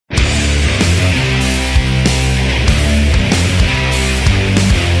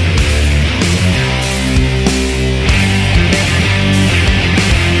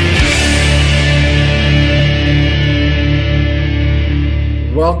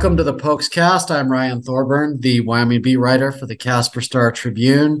Welcome to the Pokes Cast. I'm Ryan Thorburn, the Wyoming beat writer for the Casper Star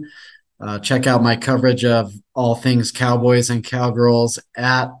Tribune. Check out my coverage of all things Cowboys and Cowgirls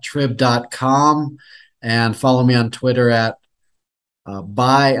at trib.com and follow me on Twitter at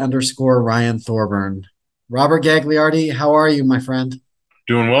by_Ryan Thorburn. Robert Gagliardi, how are you, my friend?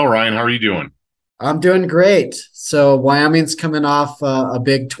 Doing well, Ryan. How are you doing? I'm doing great. So Wyoming's coming off a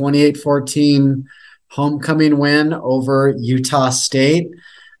big 28-14 homecoming win over Utah State.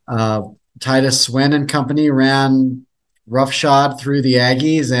 Uh, Titus Swin and company ran roughshod through the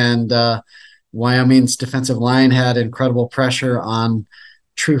Aggies, and Wyoming's defensive line had incredible pressure on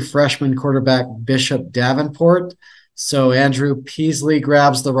true freshman quarterback Bishop Davenport. So Andrew Peasley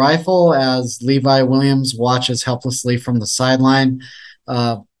grabs the rifle as Levi Williams watches helplessly from the sideline.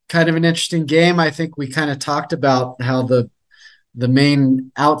 Kind of an interesting game. I think we kind of talked about how the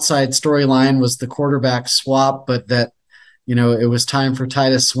main outside storyline was the quarterback swap, but that it was time for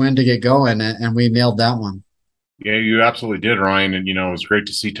Titus Swin to get going, and we nailed that one. Yeah, you absolutely did, Ryan. And it was great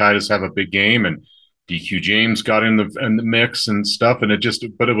to see Titus have a big game, and DQ James got in the mix and stuff. And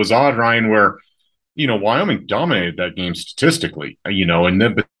but it was odd, Ryan, where Wyoming dominated that game statistically. And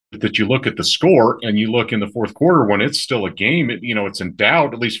then but that you look at the score and you look in the fourth quarter when it's still a game, it's in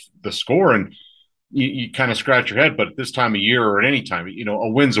doubt, at least the score, and you kind of scratch your head. But at this time of year or at any time, a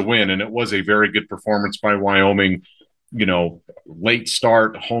win's a win, and it was a very good performance by Wyoming. Late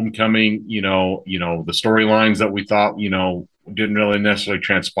start, homecoming, the storylines that we thought, didn't really necessarily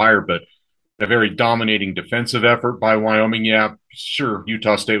transpire, but a very dominating defensive effort by Wyoming. Yeah, sure,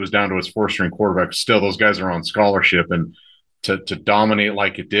 Utah State was down to its four-string quarterback. Still, those guys are on scholarship, and to dominate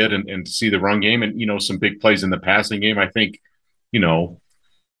like it did and to see the run game and, some big plays in the passing game, I think, a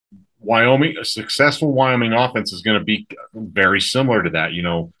successful Wyoming offense is going to be very similar to that.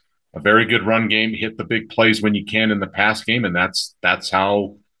 A very good run game, hit the big plays when you can in the pass game, and that's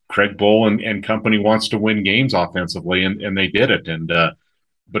how Craig Bohl and company wants to win games offensively, and they did it. And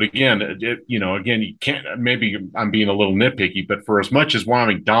but again, you can't. Maybe I'm being a little nitpicky, but for as much as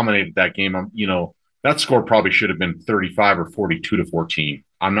Wyoming dominated that game, that score probably should have been 35 or 42-14.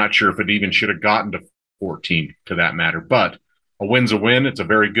 I'm not sure if it even should have gotten to 14 to that matter, but a win's a win. It's a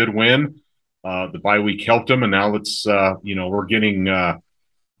very good win. The bye week helped them, and now we're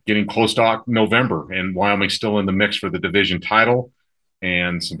getting close to November, and Wyoming's still in the mix for the division title,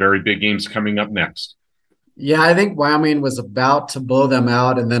 and some very big games coming up next. Yeah, I think Wyoming was about to blow them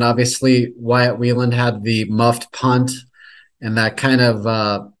out, and then obviously Wyatt Wieland had the muffed punt, and that kind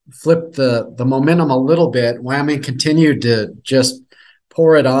of flipped the momentum a little bit. Wyoming continued to just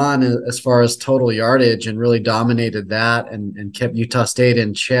pour it on as far as total yardage and really dominated that and kept Utah State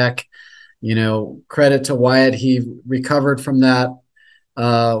in check. Credit to Wyatt. He recovered from that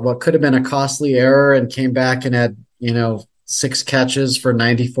what could have been a costly error and came back and had 6 catches for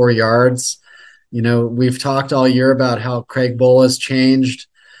 94 yards. We've talked all year about how Craig Bohl has changed.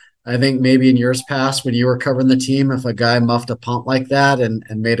 I think maybe in years past when you were covering the team, if a guy muffed a punt like that and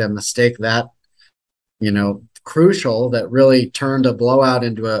made a mistake that crucial that really turned a blowout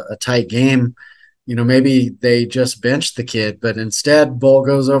into a tight game, maybe they just benched the kid. But instead Bohl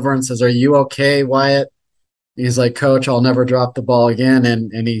goes over and says, "Are you okay, Wyatt?" He's like, "Coach, I'll never drop the ball again,"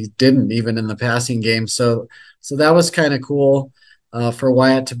 and he didn't even in the passing game. So that was kind of cool for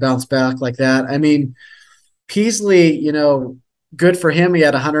Wyatt to bounce back like that. I mean, Peasley, good for him. He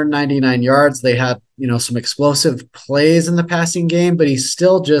had 199 yards. They had some explosive plays in the passing game, but he's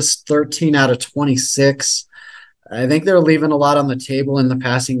still just 13 out of 26. I think they're leaving a lot on the table in the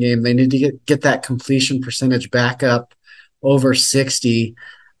passing game. They need to get that completion percentage back up over 60.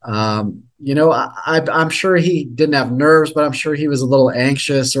 I'm sure he didn't have nerves, but I'm sure he was a little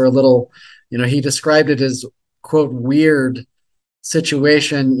anxious or a little, he described it as, quote, weird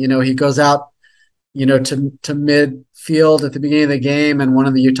situation. He goes out, to midfield at the beginning of the game, and one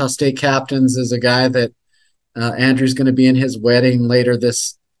of the Utah State captains is a guy that Andrew's going to be in his wedding later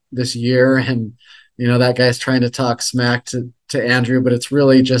this year. And, that guy's trying to talk smack to Andrew, but it's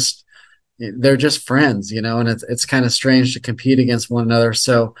really just, they're just friends, and it's kind of strange to compete against one another.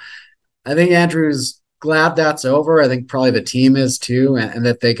 So I think Andrew's glad that's over. I think probably the team is too, and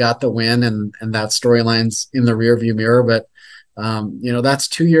that they got the win and that storyline's in the rearview mirror. But, that's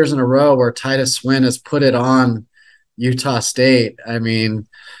 2 years in a row where Titus Swin has put it on Utah State. I mean,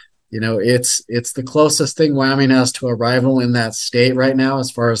 it's the closest thing Wyoming has to a rival in that state right now as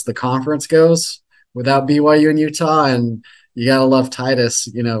far as the conference goes without BYU and Utah. And you got to love Titus,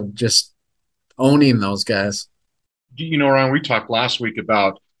 just owning those guys. Ryan, we talked last week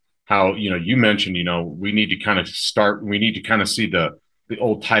about how, you mentioned, we need to kind of see the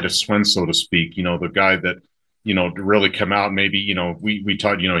old Titus Swin, so to speak, the guy that to really come out. Maybe, we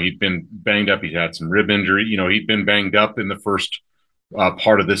talked, he'd been banged up. He'd had some rib injury. He'd been banged up in the first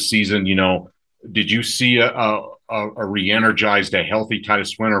part of this season. Did you see a re-energized, a healthy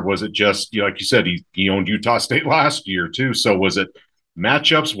Titus Swin, or was it just, like you said, he owned Utah State last year too? So was it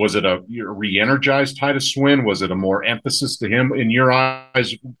matchups? Was it a re-energized Titus Swin? Was it a more emphasis to him in your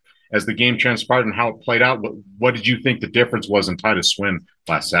eyes as the game transpired and how it played out? What did you think the difference was in Titus Swin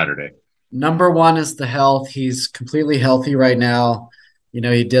last Saturday? Number one is the health. He's completely healthy right now. He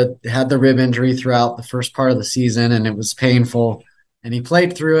had the rib injury throughout the first part of the season, and it was painful. And he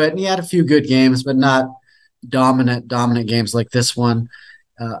played through it, and he had a few good games, but not dominant games like this one.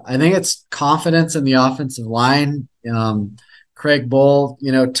 I think it's confidence in the offensive line. Craig Bull,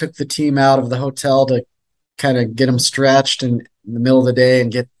 took the team out of the hotel to kind of get them stretched in the middle of the day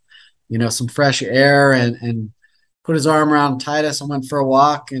and get, some fresh air and put his arm around Titus and went for a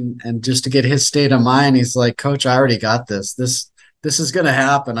walk and just to get his state of mind. He's like, Coach, I already got this. This is going to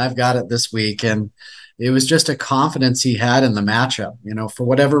happen. I've got it this week. And it was just a confidence he had in the matchup. For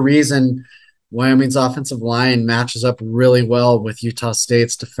whatever reason, Wyoming's offensive line matches up really well with Utah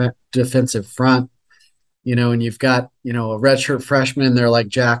State's defensive front. And you've got, a redshirt freshman there like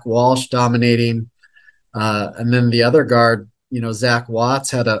Jack Walsh dominating. And then the other guard, Zach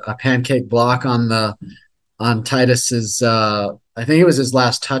Watts had a pancake block on Titus's, I think it was his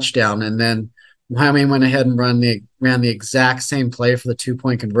last touchdown. And then Wyoming went ahead and ran the exact same play for the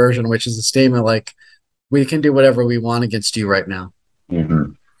 2-point conversion, which is a statement like, we can do whatever we want against you right now.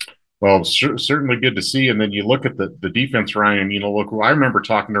 Mm-hmm. Well, certainly good to see. And then you look at the defense, Ryan, look, I remember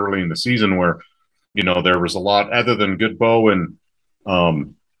talking early in the season where, there was a lot other than Goodbow and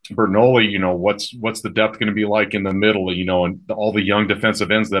Bernoulli, what's the depth going to be like in the middle, and all the young defensive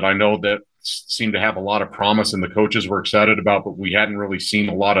ends that I know that seem to have a lot of promise and the coaches were excited about, but we hadn't really seen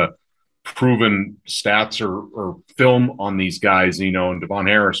a lot of proven stats or film on these guys, and Devon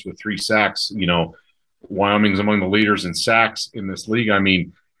Harris with 3 sacks, Wyoming's among the leaders in sacks in this league. I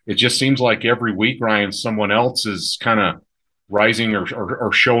mean, it just seems like every week, Ryan, someone else is kind of rising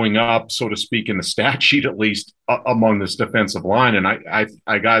or showing up, so to speak, in the stat sheet, at least among this defensive line. And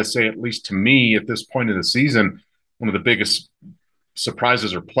I got to say, at least to me at this point of the season, one of the biggest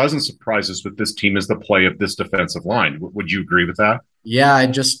surprises or pleasant surprises with this team is the play of this defensive line. Would you agree with that? Yeah, I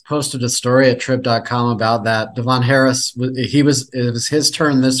just posted a story at trib.com about that. Devon Harris, it was his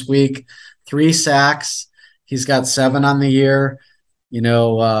turn this week, 3 sacks. He's got 7 on the year.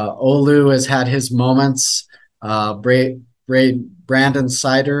 Olu has had his moments. Brandon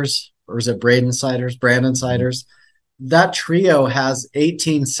Siders, or is it Braden Siders? Brandon Siders. That trio has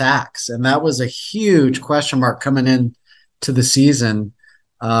 18 sacks, and that was a huge question mark coming in to the season.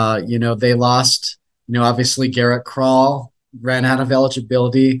 They lost, obviously Garrett Krall ran out of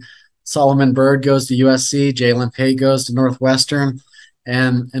eligibility. Solomon Byrd goes to USC. Jalen Pate goes to Northwestern.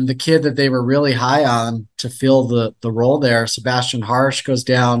 And the kid that they were really high on to fill the role there, Sebastian Harsh, goes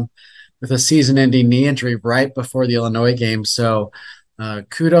down with a season-ending knee injury right before the Illinois game. So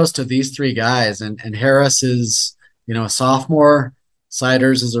kudos to these 3 guys. And Harris is, a sophomore.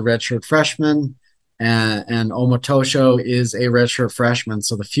 Siders is a redshirt freshman. And Omotosho is a redshirt freshman.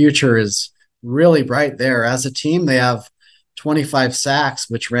 So the future is really bright there. As a team, they have 25 sacks,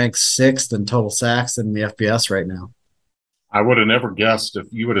 which ranks 6th in total sacks in the FBS right now. I would have never guessed if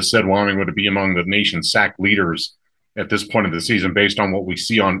you would have said Wyoming would be among the nation's sack leaders at this point of the season, based on what we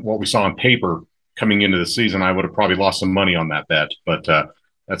saw on paper coming into the season. I would have probably lost some money on that bet, but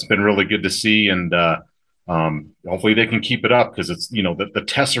that's been really good to see. And hopefully they can keep it up, because it's, the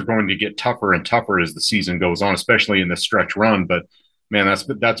tests are going to get tougher and tougher as the season goes on, especially in this stretch run. But man,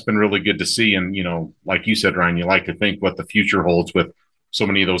 that's been really good to see. And, like you said, Ryan, you like to think what the future holds with so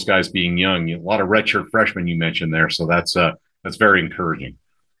many of those guys being young. A lot of redshirt freshmen you mentioned there. So that's very encouraging.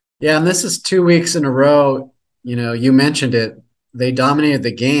 Yeah. And this is 2 weeks in a row. You mentioned it. They dominated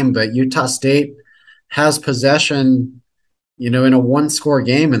the game, but Utah State has possession, in a 1-score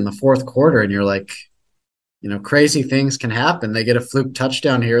game in the fourth quarter. And you're like, crazy things can happen. They get a fluke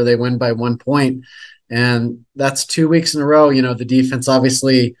touchdown here. They win by 1 point. And that's 2 weeks in a row. The defense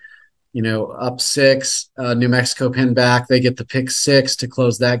obviously, up 6, New Mexico pinned back. They get the pick 6 to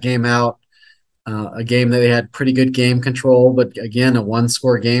close that game out. A game that they had pretty good game control, but again, a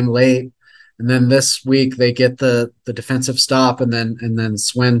 1-score game late. And then this week they get the defensive stop, and then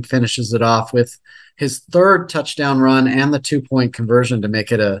Swin finishes it off with his 3rd touchdown run and the 2-point conversion to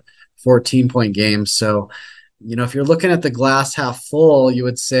make it a 14-point game. So, if you're looking at the glass half full, you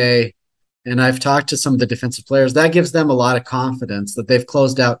would say, and I've talked to some of the defensive players, that gives them a lot of confidence that they've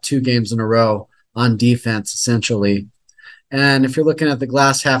closed out 2 games in a row on defense, essentially. And if you're looking at the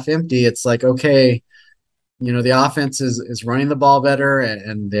glass half empty, it's like, okay, the offense is running the ball better,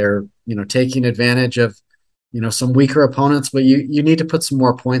 and they're, taking advantage of, some weaker opponents, but you need to put some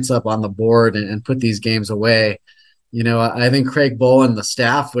more points up on the board and put these games away. I think Craig Bowl and the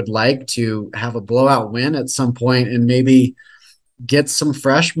staff would like to have a blowout win at some point and maybe get some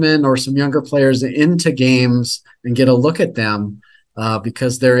freshmen or some younger players into games and get a look at them,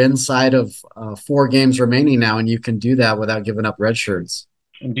 because they're inside of 4 games remaining now, and you can do that without giving up red shirts.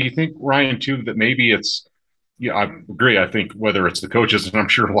 And do you think, Ryan, too, that maybe it's, yeah, I agree. I think whether it's the coaches, and I'm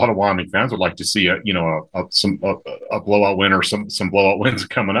sure a lot of Wyoming fans would like to see a blowout win or some blowout wins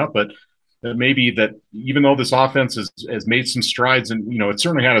coming up, but that maybe that even though this offense has made some strides, and it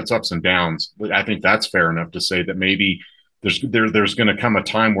certainly had its ups and downs, I think that's fair enough to say that maybe there's going to come a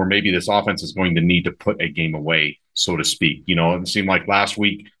time where maybe this offense is going to need to put a game away, so to speak. It seemed like last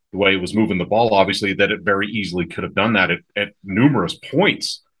week, the way it was moving the ball, obviously, that it very easily could have done that at numerous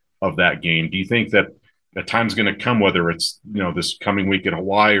points of that game. Do you think that the time's going to come, whether it's this coming week in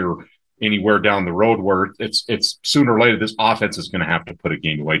Hawaii or anywhere down the road, where it's sooner or later this offense is going to have to put a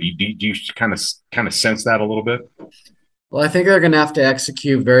game away? Do you kind of sense that a little bit? Well, I think they're going to have to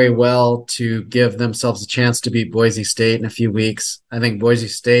execute very well to give themselves a chance to beat Boise State in a few weeks. I think Boise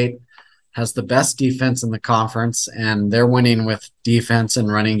State has the best defense in the conference, and they're winning with defense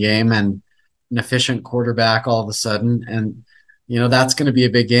and running game and an efficient quarterback all of a sudden. And, that's going to be a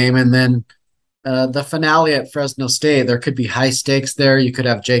big game. And then the finale at Fresno State, there could be high stakes there. You could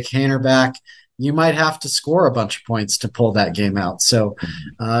have Jake Haener back. You might have to score a bunch of points to pull that game out. So,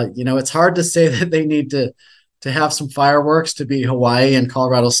 it's hard to say that they need to have some fireworks to beat Hawaii and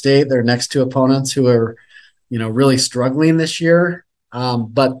Colorado State. They're next to opponents who are, really struggling this year.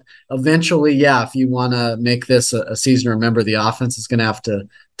 But eventually, yeah, if you want to make this a season to remember, the offense is going to have to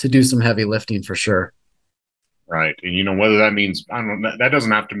do some heavy lifting for sure. Right. And, whether that means, I don't know, that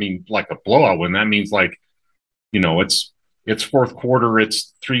doesn't have to mean like a blowout win. That means like, it's fourth quarter,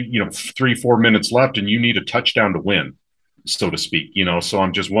 it's 4 minutes left, and you need a touchdown to win, so to speak. So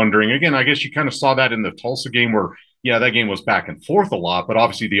I'm just wondering, again, I guess you kind of saw that in the Tulsa game where, yeah, that game was back and forth a lot, but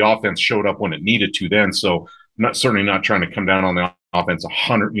obviously the offense showed up when it needed to then. So I'm certainly not trying to come down on the offense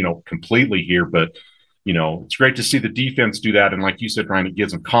 100, completely here, but, it's great to see the defense do that. And like you said, Ryan, it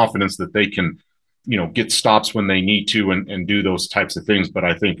gives them confidence that they can, get stops when they need to and do those types of things. But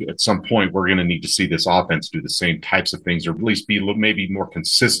I think at some point we're going to need to see this offense do the same types of things, or at least be maybe more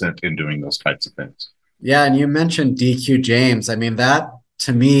consistent in doing those types of things. Yeah, and you mentioned DQ James. I mean, that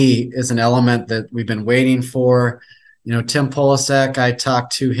to me is an element that we've been waiting for. Tim Polasek, I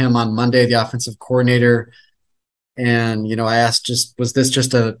talked to him on Monday, the offensive coordinator, and I asked, was this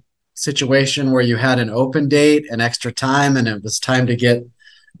just a situation where you had an open date, an extra time, and it was time to get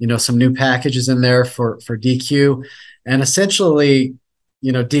some new packages in there for DQ? And essentially,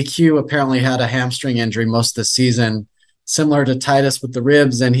 DQ apparently had a hamstring injury most of the season, similar to Titus with the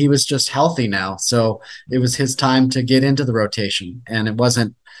ribs, and he was just healthy now. So it was his time to get into the rotation. And it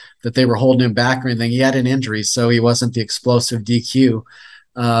wasn't that they were holding him back or anything. He had an injury, so he wasn't the explosive DQ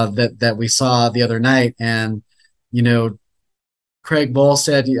that we saw the other night. And, Craig Bowl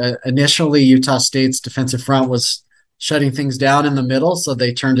said initially Utah State's defensive front was shutting things down in the middle, so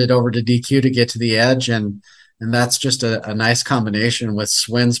they turned it over to DQ to get to the edge. And that's just a nice combination with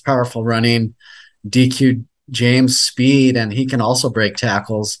Swin's powerful running, DQ James' speed, and he can also break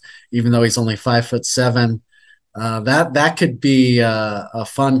tackles, even though he's only 5'7". That could be a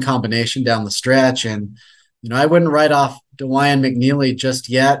fun combination down the stretch. And I wouldn't write off DeWyan McNeely just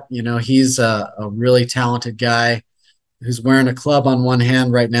yet. He's a really talented guy who's wearing a club on one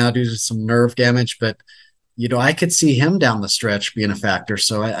hand right now due to some nerve damage, but I could see him down the stretch being a factor.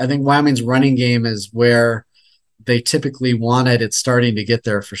 So I think Wyoming's running game is where they typically want it. It's starting to get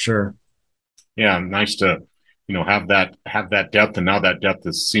there for sure. Yeah, nice to have that depth, and now that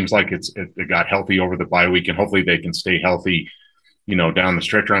depth seems like it got healthy over the bye week, and hopefully they can stay healthy, down the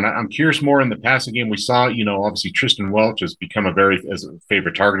stretch run. I'm curious more in the passing game. We saw, obviously Tristan Welch has become as a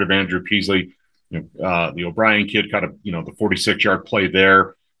favorite target of Andrew Peasley. The O'Brien kid got the 46-yard play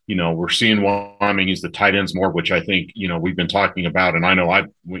there. We're seeing Wyoming use the tight ends more, which I think, we've been talking about. And I know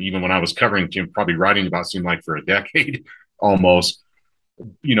even when I was covering Jim, probably writing about, seemed like for a decade almost.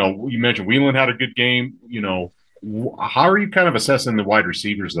 You mentioned Whelan had a good game. How are you kind of assessing the wide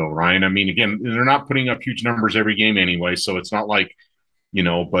receivers though, Ryan? I mean, again, they're not putting up huge numbers every game anyway, so it's not like,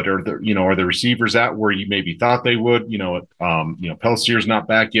 but are the receivers at where you maybe thought they would? Pellissier's not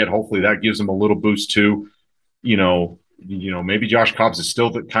back yet. Hopefully that gives them a little boost too. Maybe Josh Cobbs is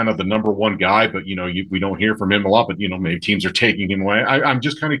still the kind of the number one guy, but we don't hear from him a lot. But maybe teams are taking him away. I'm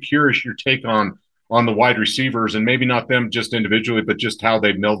just kind of curious your take on the wide receivers, and maybe not them just individually, but just how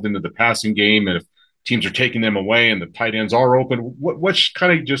they've melded into the passing game, and teams are taking them away and the tight ends are open. What's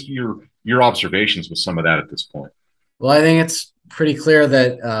kind of just your observations with some of that at this point? Well, I think it's pretty clear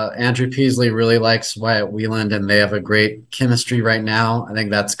that Andrew Peasley really likes Wyatt Wieland, and they have a great chemistry right now. I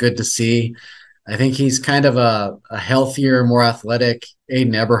think that's good to see. I think he's kind of a healthier, more athletic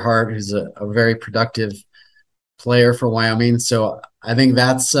Aiden Eberhart, who's a very productive player for Wyoming. So I think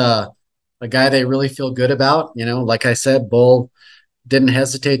that's a guy they really feel good about. Like I said, Bull didn't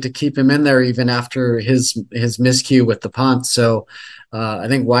hesitate to keep him in there even after his miscue with the punt. So I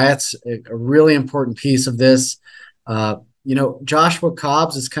think Wyatt's a really important piece of this. Joshua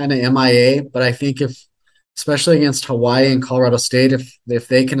Cobbs is kind of MIA, but I think especially against Hawaii and Colorado State, if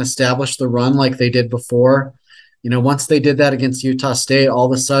they can establish the run like they did before, once they did that against Utah State, all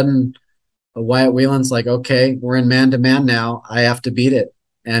of a sudden Wyatt Wieland's like, okay, we're in man-to-man now. I have to beat it.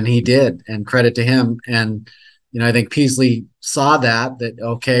 And he did, and credit to him. And, I think Peasley saw that,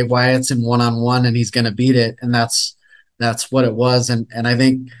 okay, Wyatt's in one-on-one and he's going to beat it. And that's what it was. And I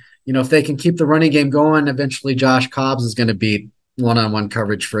think, if they can keep the running game going, eventually Josh Cobbs is going to beat one-on-one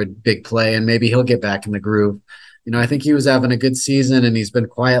coverage for a big play, and maybe he'll get back in the groove. I think he was having a good season and he's been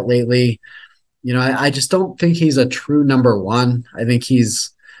quiet lately. I just don't think he's a true number one. I think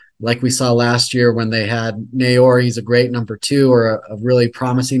he's, like we saw last year when they had Nayor, he's a great number two, or a really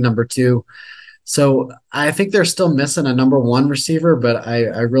promising number two. So I think they're still missing a number one receiver, but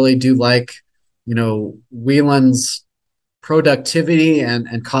I really do like, Wieland's productivity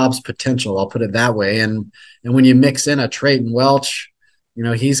and Cobb's potential. I'll put it that way. And when you mix in a Trayton Welch,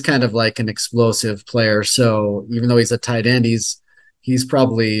 he's kind of like an explosive player. So even though he's a tight end, he's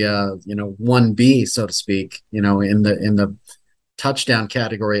probably 1B, so to speak, in the touchdown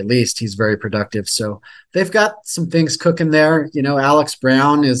category. At least he's very productive. So they've got some things cooking there. Alex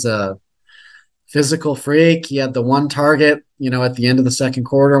Brown is a physical freak. He had the one target, at the end of the second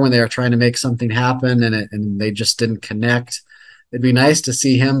quarter when they were trying to make something happen and they just didn't connect. It'd be nice to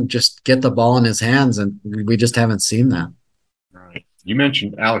see him just get the ball in his hands, and we just haven't seen that. Right. You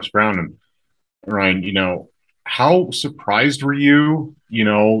mentioned Alex Brown, and Ryan, how surprised were you,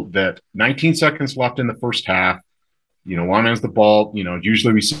 that 19 seconds left in the first half, Wyoming has the ball,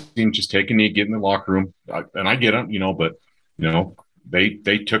 usually we see him just take a knee, get in the locker room, and I get him, but,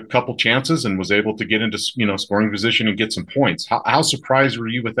 they took a couple chances and was able to get into, scoring position and get some points. How surprised were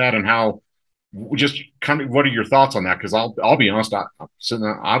you with that, and how just kind of what are your thoughts on that? Because I'll be honest,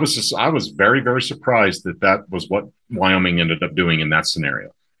 I was very, very surprised that was what Wyoming ended up doing in that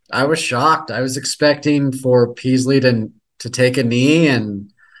scenario. I was shocked. I was expecting for Peasley to take a knee,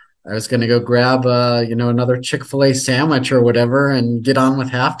 and I was going to go grab another Chick-fil-A sandwich or whatever and get on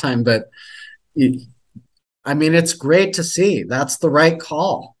with halftime. But it's great to see. That's the right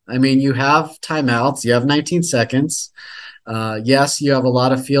call. You have timeouts. You have 19 seconds. Yes, you have a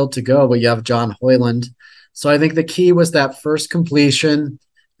lot of field to go, but you have John Hoyland. So I think the key was that first completion.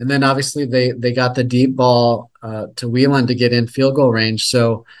 And then obviously they got the deep ball to Wieland to get in field goal range.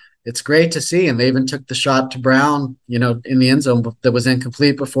 So it's great to see. And they even took the shot to Brown, in the end zone that was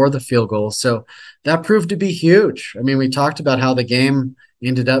incomplete before the field goal. So that proved to be huge. We talked about how the game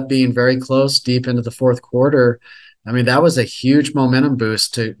ended up being very close deep into the fourth quarter. That was a huge momentum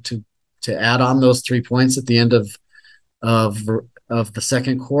boost to add on those 3 points at the end of the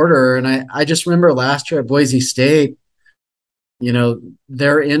second quarter. And I just remember last year at Boise State,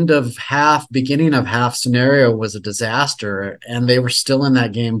 their end of half, beginning of half scenario was a disaster, and they were still in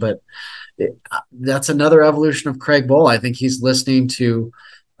that game. But that's another evolution of Craig Bohl. I think he's listening to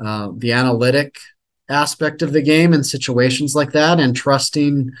the analytic aspect of the game in situations like that, and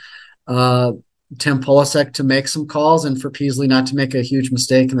trusting Tim Polasek to make some calls, and for Peasley not to make a huge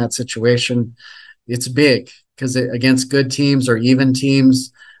mistake in that situation. It's big because against good teams or even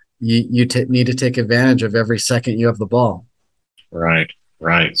teams, you need to take advantage of every second you have the ball. Right.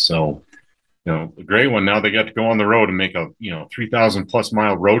 So, a great one. Now they got to go on the road and make a 3,000 plus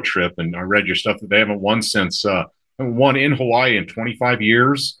mile road trip. And I read your stuff that they haven't won since won in Hawaii in 25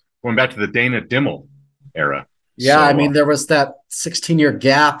 years, going back to the Dana Dimmel era. Yeah, so, there was that 16-year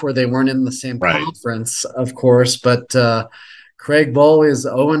gap where they weren't in the same conference, of course. But Craig Bohl is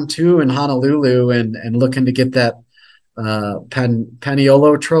 0-2 in Honolulu and looking to get that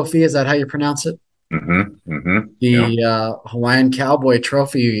Paniolo Trophy. Is that how you pronounce it? The Hawaiian Cowboy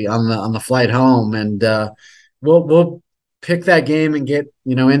Trophy on the flight home, and we'll pick that game and get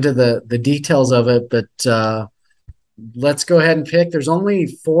into the details of it. But let's go ahead and pick. There's only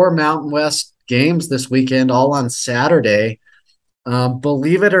 4 Mountain West games this weekend, all on Saturday.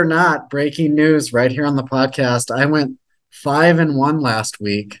 Believe it or not, breaking news right here on the podcast. I went 5-1 last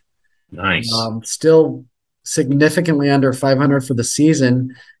week. Nice. Still significantly under 500 for the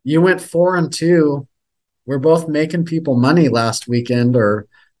season. You went 4-2. we're both making people money last weekend, or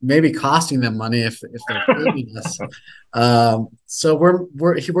maybe costing them money if they're fading us. So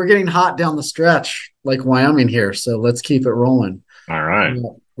we're getting hot down the stretch like Wyoming here. So let's keep it rolling. All right.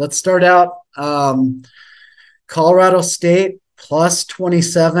 Let's start out. Colorado State plus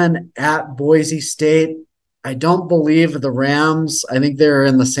 27 at Boise State. I don't believe the Rams. I think they're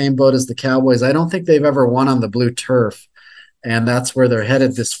in the same boat as the Cowboys. I don't think they've ever won on the blue turf, and that's where they're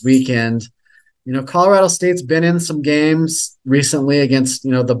headed this weekend. Colorado State's been in some games recently against,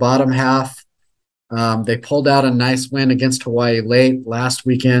 the bottom half. They pulled out a nice win against Hawaii late last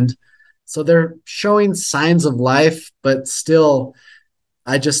weekend. So they're showing signs of life, but still,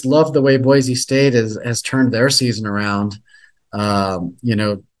 I just love the way Boise State has turned their season around.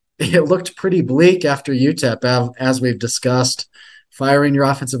 It looked pretty bleak after UTEP, as we've discussed, firing your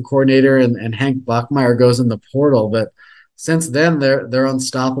offensive coordinator and Hank Bachmeier goes in the portal. But since then, they're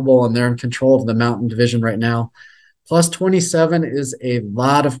unstoppable and they're in control of the Mountain Division right now. Plus 27 is a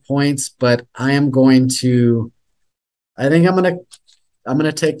lot of points, but I think I'm going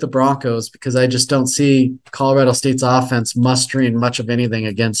to take the Broncos because I just don't see Colorado State's offense mustering much of anything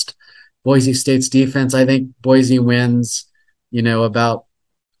against Boise State's defense. I think Boise wins, about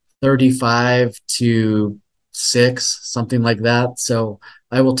 35-6, something like that. So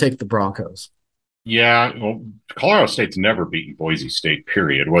I will take the Broncos. Yeah, well, Colorado State's never beaten Boise State,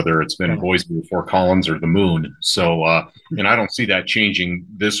 period, whether it's been Boise before Collins or the Moon. So, and I don't see that changing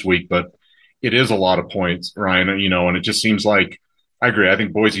this week, but it is a lot of points, Ryan, and it just seems like, I agree. I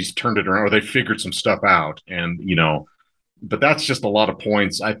think Boise's turned it around, or they figured some stuff out, and, but that's just a lot of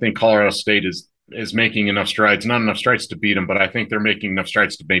points. I think Colorado State is making enough strides, not enough strides to beat them, but I think they're making enough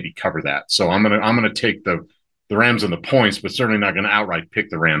strides to maybe cover that. So I'm gonna take the Rams and the points, but certainly not going to outright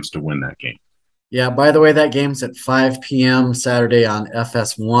pick the Rams to win that game. Yeah, by the way, that game's at 5 p.m. Saturday on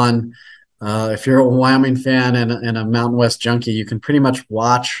FS1. If you're a Wyoming fan and a Mountain West junkie, you can pretty much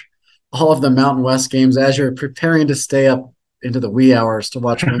watch all of the Mountain West games as you're preparing to stay up into the wee hours to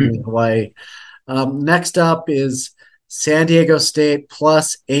watch Hawaii. Next up is San Diego State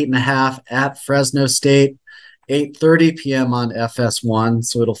plus 8.5 at Fresno State, 8:30 p.m. on FS1.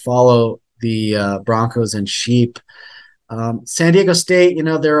 So it'll follow the Broncos and Sheep. San Diego State,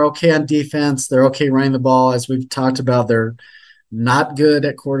 they're okay on defense. They're okay running the ball. As we've talked about, they're not good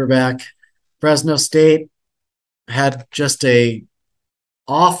at quarterback. Fresno State had just a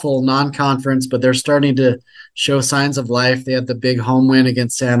awful non-conference, but they're starting to show signs of life. They had the big home win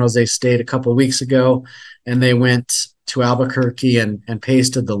against San Jose State a couple of weeks ago, and they went to Albuquerque and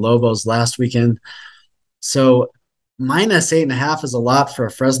pasted the Lobos last weekend. So minus 8.5 is a lot for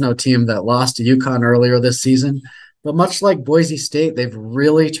a Fresno team that lost to UConn earlier this season. But much like Boise State, they've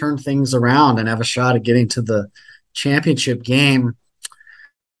really turned things around and have a shot at getting to the championship game.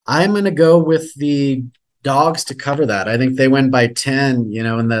 I'm going to go with the Dogs to cover that. I think they win by 10,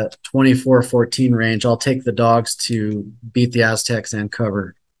 in the 24-14 range. I'll take the Dogs to beat the Aztecs and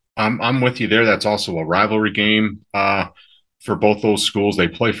cover. I'm with you there. That's also a rivalry game for both those schools. They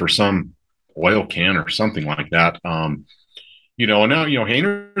play for some oil can or something like that. And now,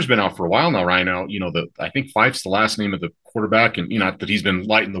 Hayner's been out for a while now, Ryan. I think Fife's the last name of the quarterback, and, not that he's been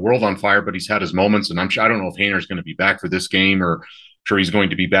lighting the world on fire, but he's had his moments, and I don't know if Hayner's going to be back for this game, or I'm sure he's going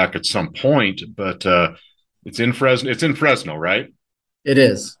to be back at some point, but it's in Fresno, right? It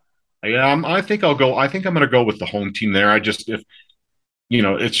is. Yeah, I think I'm going to go with the home team there.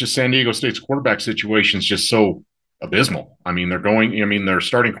 It's just San Diego State's quarterback situation is just so abysmal. Their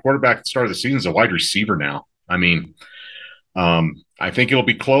starting quarterback at the start of the season is a wide receiver now. I think it'll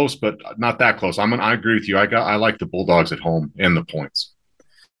be close, but not that close. I agree with you. I like the Bulldogs at home and the points.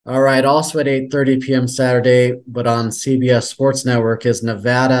 All right. Also at 8:30 p.m. Saturday, but on CBS Sports Network, is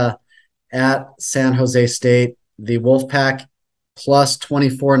Nevada at San Jose State. The Wolfpack plus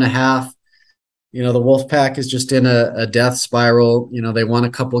 24.5. The Wolfpack is just in a death spiral. They won a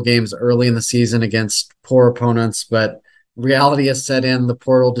couple games early in the season against poor opponents, but reality has set in. The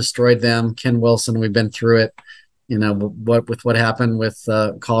portal destroyed them. Ken Wilson, we've been through it. What happened with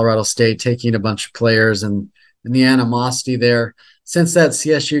Colorado State taking a bunch of players and the animosity there since that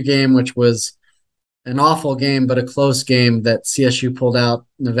CSU game, which was an awful game, but a close game that CSU pulled out.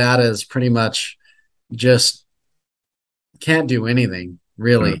 Nevada is pretty much just can't do anything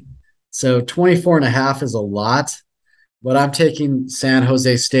really. Mm-hmm. So 24.5 is a lot, but I'm taking San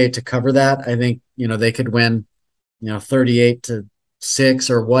Jose State to cover that. I think, they could win, 38-6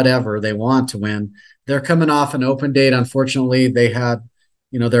 or whatever they want to win. They're coming off an open date. Unfortunately, they had,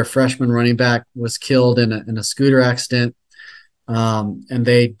 their freshman running back was killed in a scooter accident, and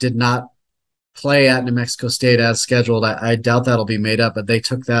they did not play at New Mexico State as scheduled. I doubt that'll be made up, but they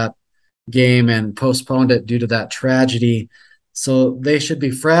took that game and postponed it due to that tragedy. So they should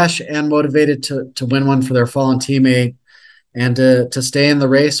be fresh and motivated to win one for their fallen teammate and to stay in the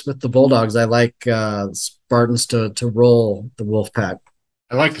race with the Bulldogs. I like Spartans to roll the Wolfpack.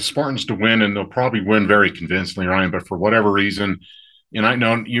 I like the Spartans to win, and they'll probably win very convincingly, Ryan. But for whatever reason, and I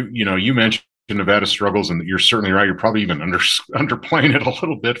know you mentioned Nevada struggles, and you're certainly right. You're probably even underplaying it a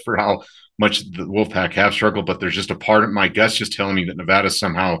little bit for how much the Wolfpack have struggled. But there's just a part of my gut's just telling me that Nevada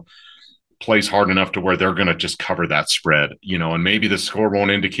somehow plays hard enough to where they're going to just cover that spread, and maybe the score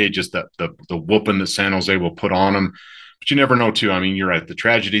won't indicate just that the whooping that San Jose will put on them. But you never know, too. I mean, you're right. The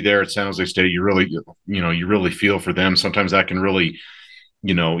tragedy there at San Jose State, you really feel for them. Sometimes that can really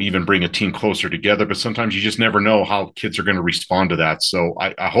even bring a team closer together, but sometimes you just never know how kids are going to respond to that. So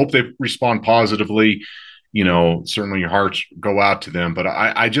I hope they respond positively. Certainly your hearts go out to them, but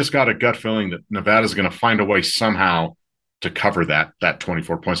I just got a gut feeling that Nevada's going to find a way somehow to cover that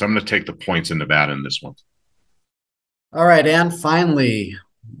 24 points. I'm going to take the points in Nevada in this one. All right. And finally,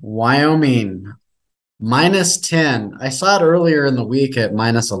 Wyoming -10. I saw it earlier in the week at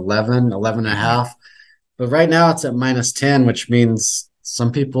 -11, 11 and a half, but right now it's at -10, which means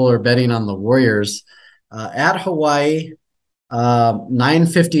some people are betting on the Warriors. At Hawaii,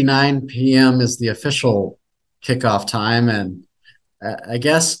 9:59 p.m. is the official kickoff time. And I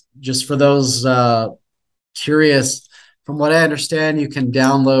guess just for those curious, from what I understand, you can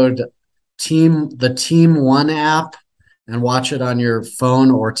download the Team One app and watch it on your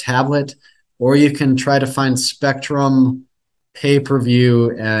phone or tablet, or you can try to find Spectrum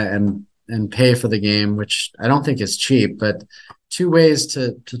pay-per-view and pay for the game, which I don't think is cheap, but two ways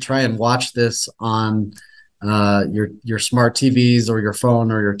to try and watch this on your smart TVs or your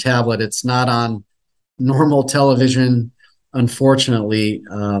phone or your tablet. It's not on normal television, unfortunately,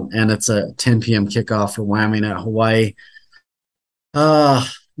 and it's a 10 p.m. kickoff for Wyoming at Hawaii.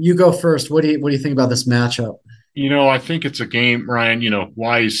 You go first. What do you think about this matchup? I think it's a game, Ryan.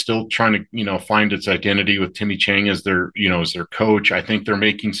 Hawaii's still trying to, find its identity with Timmy Chang as their coach. I think they're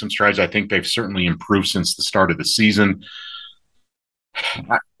making some strides. I think they've certainly improved since the start of the season.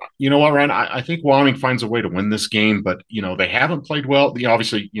 You know what, Ryan? I think Wyoming finds a way to win this game, but they haven't played well.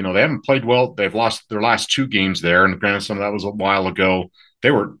 Obviously, they haven't played well. They've lost their last two games there, and granted, some of that was a while ago.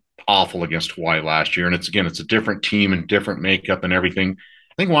 They were awful against Hawaii last year, and it's a different team and different makeup and everything.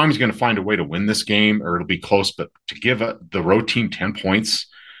 I think Wyoming's going to find a way to win this game, or it'll be close. But to give the road team 10 points,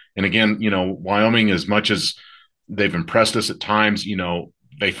 and again, Wyoming, as much as they've impressed us at times,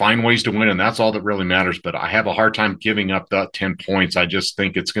 they find ways to win, and that's all that really matters. But I have a hard time giving up that 10 points. I just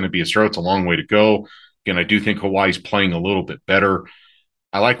think it's going to be a struggle. It's a long way to go. Again, I do think Hawaii's playing a little bit better.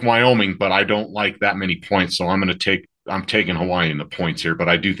 I like Wyoming, but I don't like that many points. So I'm taking Hawaii in the points here, but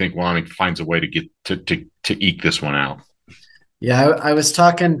I do think Wyoming finds a way to get to eke this one out. Yeah, I was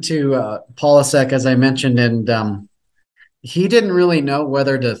talking to Polasek, as I mentioned, and he didn't really know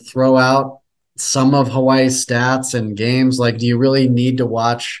whether to throw out some of Hawaii's stats and games. Like, do you really need to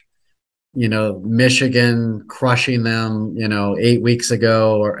watch, Michigan crushing them, 8 weeks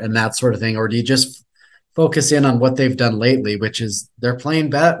ago and that sort of thing? Or do you just focus in on what they've done lately, which is they're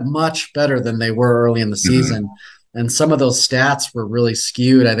playing much better than they were early in the season. Mm-hmm. And some of those stats were really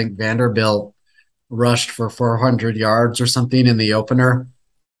skewed. I think Vanderbilt rushed for 400 yards or something in the opener.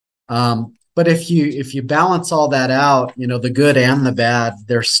 But if you balance all that out, the good and the bad,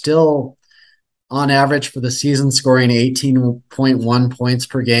 they're still on average for the season scoring 18.1 points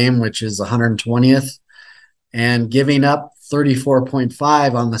per game, which is 120th, and giving up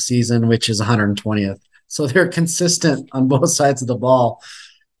 34.5 on the season, which is 120th. So they're consistent on both sides of the ball.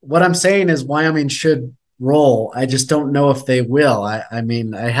 What I'm saying is Wyoming should roll. I just don't know if they will. I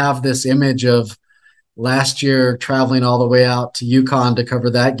mean, I have this image of last year traveling all the way out to Yukon to cover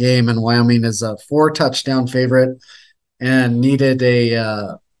that game, and Wyoming is a 4-touchdown favorite and needed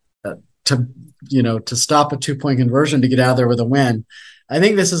to stop a 2-point conversion to get out of there with a win. I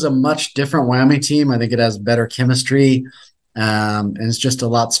think this is a much different Wyoming team. I think it has better chemistry, and it's just a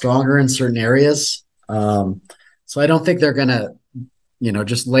lot stronger in certain areas. So I don't think they're going to,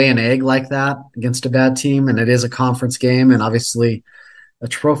 just lay an egg like that against a bad team. And it is a conference game and obviously a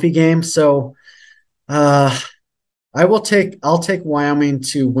trophy game. So I'll take Wyoming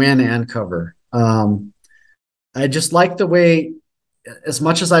to win and cover. I just like the way, as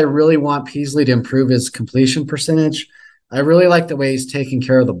much as I really want Peasley to improve his completion percentage, I really like the way he's taking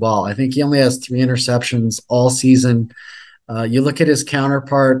care of the ball. I think he only has 3 interceptions all season. You look at his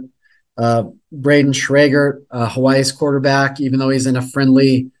counterpart, Braden Schrager, Hawaii's quarterback, even though he's in a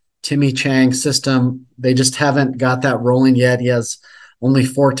friendly Timmy Chang system, they just haven't got that rolling yet. He has only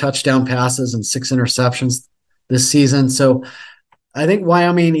 4 touchdown passes and 6 interceptions this season. So I think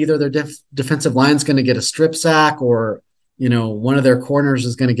Wyoming, either their defensive line is going to get a strip sack, or one of their corners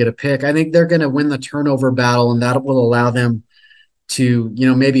is going to get a pick. I think they're going to win the turnover battle, and that will allow them to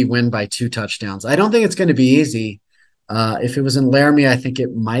maybe win by 2 touchdowns. I don't think it's going to be easy. If it was in Laramie, I think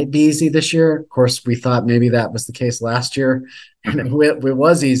it might be easy this year. Of course, we thought maybe that was the case last year, and it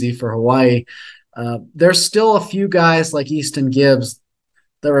was easy for Hawaii. There's still a few guys like Easton Gibbs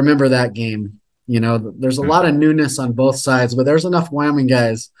that remember that game. There's a lot of newness on both sides, but there's enough Wyoming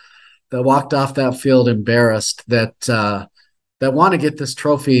guys that walked off that field embarrassed that want to get this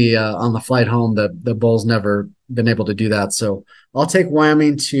trophy on the flight home. The Bulls never been able to do that. So I'll take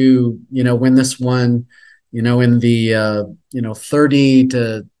Wyoming to win this one, in the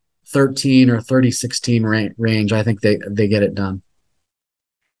 30-13 or 30-16 range. I think they get it done.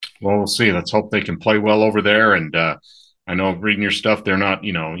 Well, we'll see. Let's hope they can play well over there. And I know reading your stuff, they're not,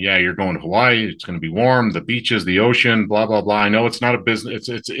 you're going to Hawaii. It's going to be warm, the beaches, the ocean, blah, blah, blah. I know it's not a business.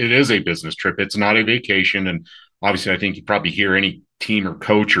 It is a business trip. It's not a vacation. And obviously, I think you probably hear any team or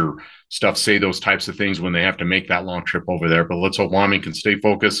coach or stuff say those types of things when they have to make that long trip over there. But let's hope Wyoming can stay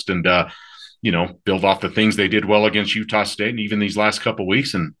focused and, build off the things they did well against Utah State and even these last couple of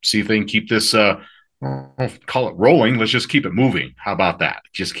weeks, and see if they can keep this, call it rolling. Let's just keep it moving. How about that?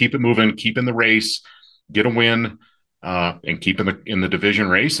 Just keep it moving, keep in the race, get a win, and keep in the division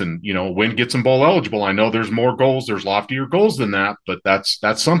race, and win gets them bowl eligible. I know there's more goals, there's loftier goals than that, but that's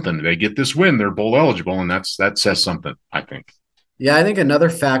something. They get this win, they're bowl eligible, and that says something, I think. Yeah, I think another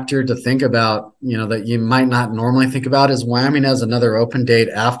factor to think about, that you might not normally think about, is Wyoming has another open date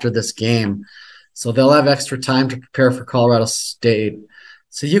after this game. So they'll have extra time to prepare for Colorado State.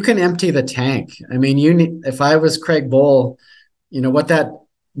 So you can empty the tank. I mean, if I was Craig Bohl, what that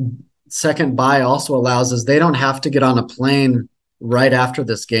second bye also allows is they don't have to get on a plane right after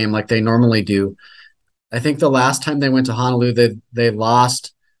this game like they normally do. I think the last time they went to Honolulu, they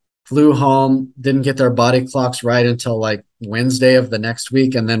lost, flew home, didn't get their body clocks right until like Wednesday of the next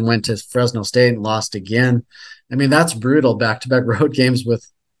week, and then went to Fresno State and lost again. I mean, that's brutal, back-to-back road games, with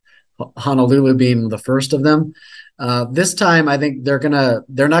Honolulu being the first of them. This time, I think they're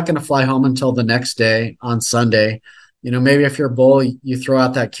not gonna fly home until the next day on Sunday. Maybe if you're Bowl, you throw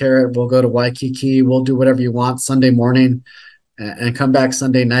out that carrot. We'll go to Waikiki. We'll do whatever you want Sunday morning and come back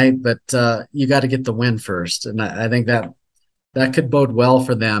Sunday night. But you got to get the win first, and I think that could bode well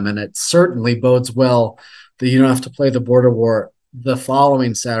for them. And it certainly bodes well that you don't have to play the border war the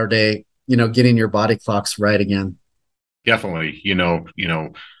following Saturday, getting your body clocks right again. Definitely.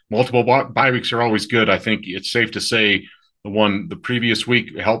 Multiple bye weeks are always good. I think it's safe to say the previous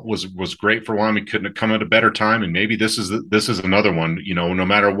week help was great for Wyoming. Couldn't have come at a better time. And maybe this is another one, no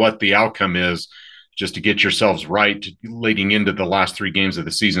matter what the outcome is, just to get yourselves right leading into the last 3 games of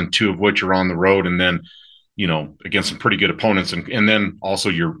the season, 2 of which are on the road, and then, against some pretty good opponents, and then also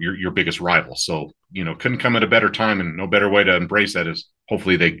your biggest rival. So, couldn't come at a better time, and no better way to embrace that is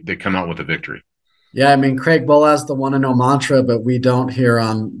hopefully they come out with a victory. Yeah. I mean, Craig Bohl has the want to know mantra, but we don't here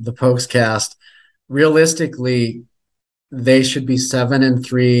on the Pokescast. Realistically, they should be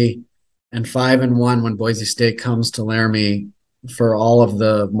 7-3 and 5-1 when Boise State comes to Laramie for all of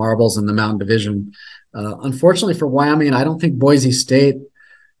the marbles in the Mountain Division. Unfortunately for Wyoming, I don't think Boise State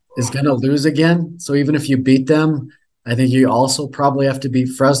is going to lose again. So even if you beat them, I think you also probably have to beat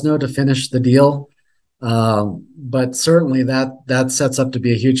Fresno to finish the deal. But certainly that sets up to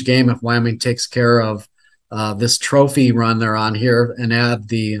be a huge game if Wyoming takes care of this trophy run they're on here, and add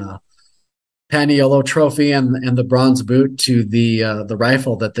the Paniolo Trophy and the bronze boot to the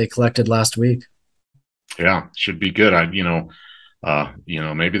rifle that they collected last week. Yeah, should be good. Maybe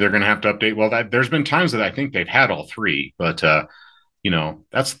they're going to have to update. Well, there's been times that I think they've had all 3, but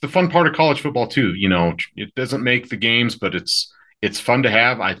that's the fun part of college football too. It doesn't make the games, but it's fun to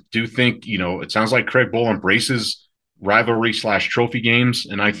have. I do think, it sounds like Craig Bohl embraces rivalry/trophy games,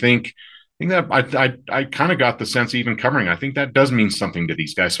 and I think that I kind of got the sense, even covering, I think that does mean something to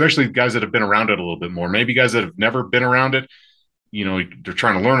these guys, especially guys that have been around it a little bit more. Maybe guys that have never been around it, they're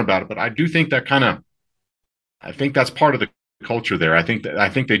trying to learn about it. But I do think I think that's part of the culture there. I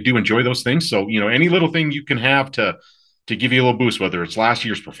think they do enjoy those things. So, any little thing you can have to give you a little boost, whether it's last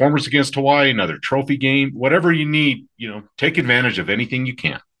year's performance against Hawaii, another trophy game, whatever you need, take advantage of anything you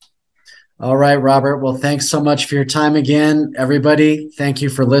can. All right, Robert. Well, thanks so much for your time again, everybody. Thank you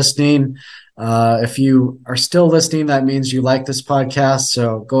for listening. If you are still listening, that means you like this podcast.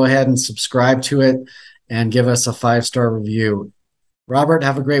 So go ahead and subscribe to it and give us a 5-star review. Robert,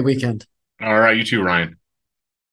 have a great weekend. All right. You too, Ryan.